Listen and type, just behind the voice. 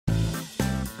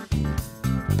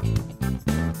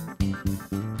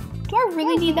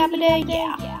really need that bidet?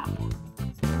 Yeah.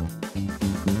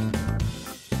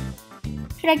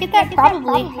 Should I get that?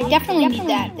 Probably. I definitely need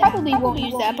that. Probably won't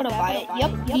use that, but I'll buy it.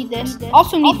 Yep, need this.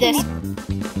 Also need this.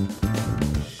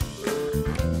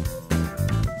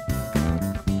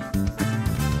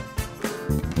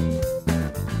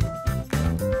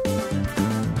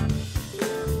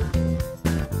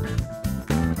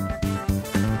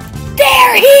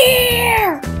 They're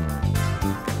here!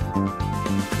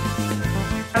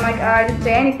 I'm like, I didn't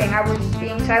say anything. I was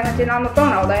being silent and on the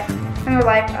phone all day. And they're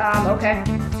like, okay.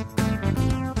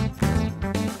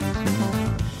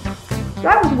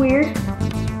 That was weird.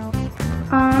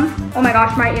 Oh my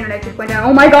gosh, my internet just went down.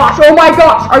 Oh my gosh,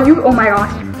 are you, oh my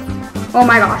gosh. Oh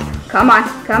my gosh, come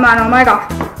on, oh my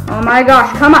gosh. Oh my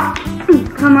gosh, come on.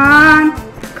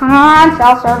 Come on,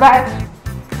 self-service.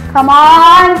 Come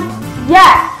on.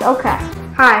 Yes, okay.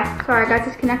 Hi, sorry, I got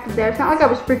disconnected there. It's not like I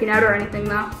was freaking out or anything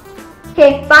though.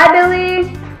 Okay, bye Billy.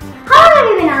 How long have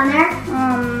you been on there?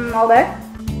 All day.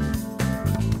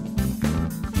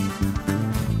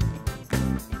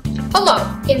 Hello,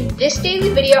 in this daily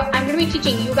video, I'm going to be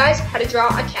teaching you guys how to draw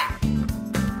a cat.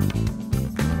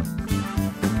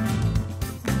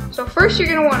 So first you're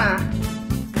going to want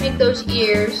to make those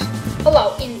ears.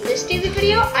 Hello, in this daily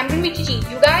video, I'm going to be teaching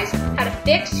you guys how to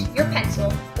fix your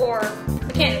pencil or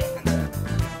mechanical pencil.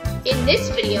 In this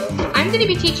video, I'm going to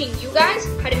be teaching you guys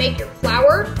how to make your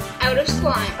flower out of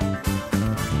slime.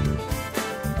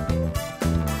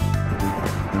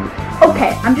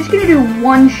 Okay, I'm just going to do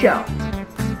one show.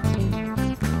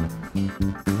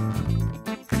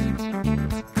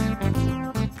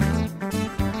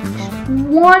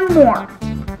 One more.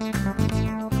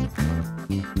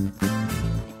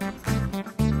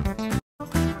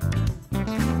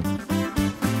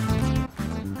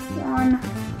 One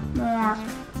more.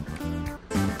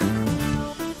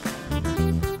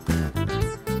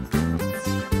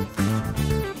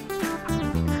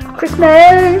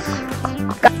 Christmas.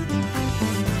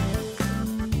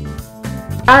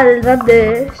 I love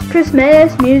this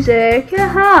Christmas music.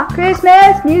 Haha,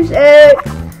 Christmas music.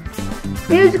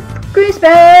 Music.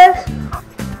 Christmas!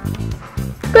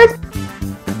 Christmas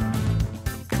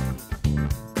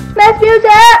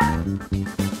music!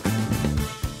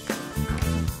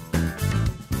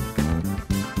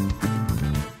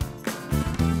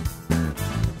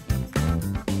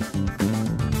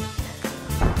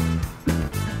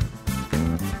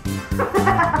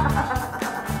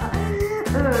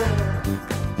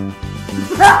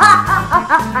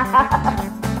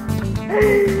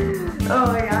 Oh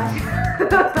my gosh.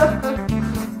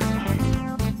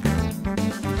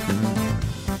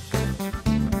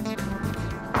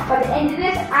 By the end of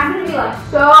this, I'm going to be like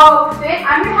so fit.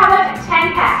 I'm going to have like a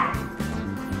 10-pack.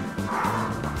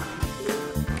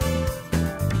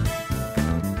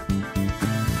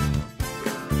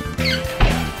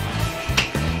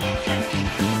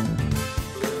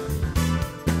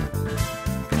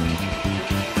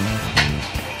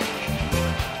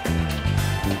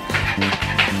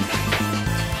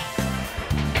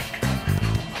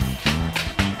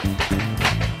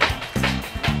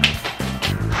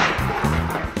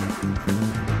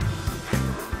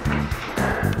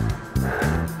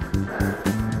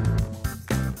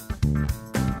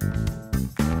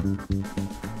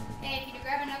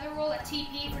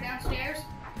 TP for downstairs?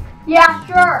 Yeah,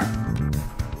 sure.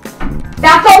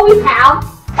 That's all we have?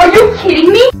 Are you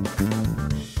kidding me?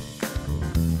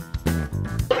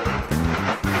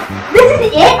 This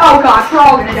is it? Oh gosh, we're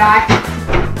all gonna die.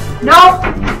 Nope.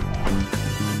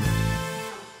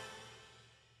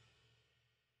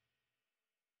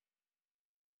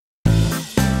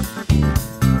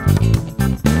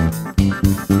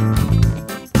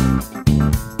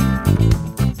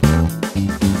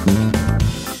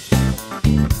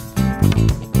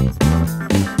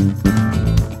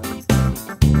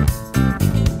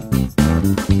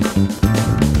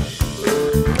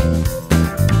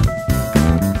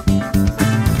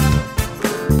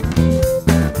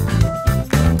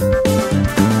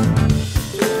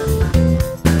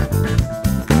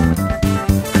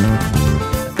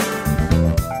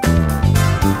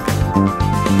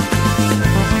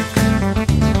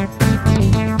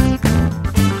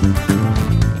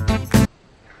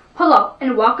 Hello,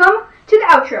 and welcome to the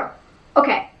outro.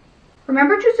 Okay,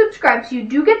 remember to subscribe so you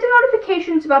do get the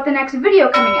notifications about the next video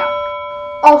coming out.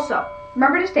 Also,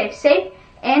 remember to stay safe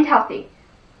and healthy.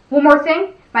 One more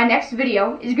thing, my next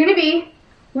video is going to be,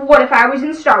 what if I was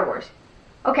in Star Wars?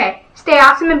 Okay, stay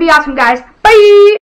awesome and be awesome, guys. Bye!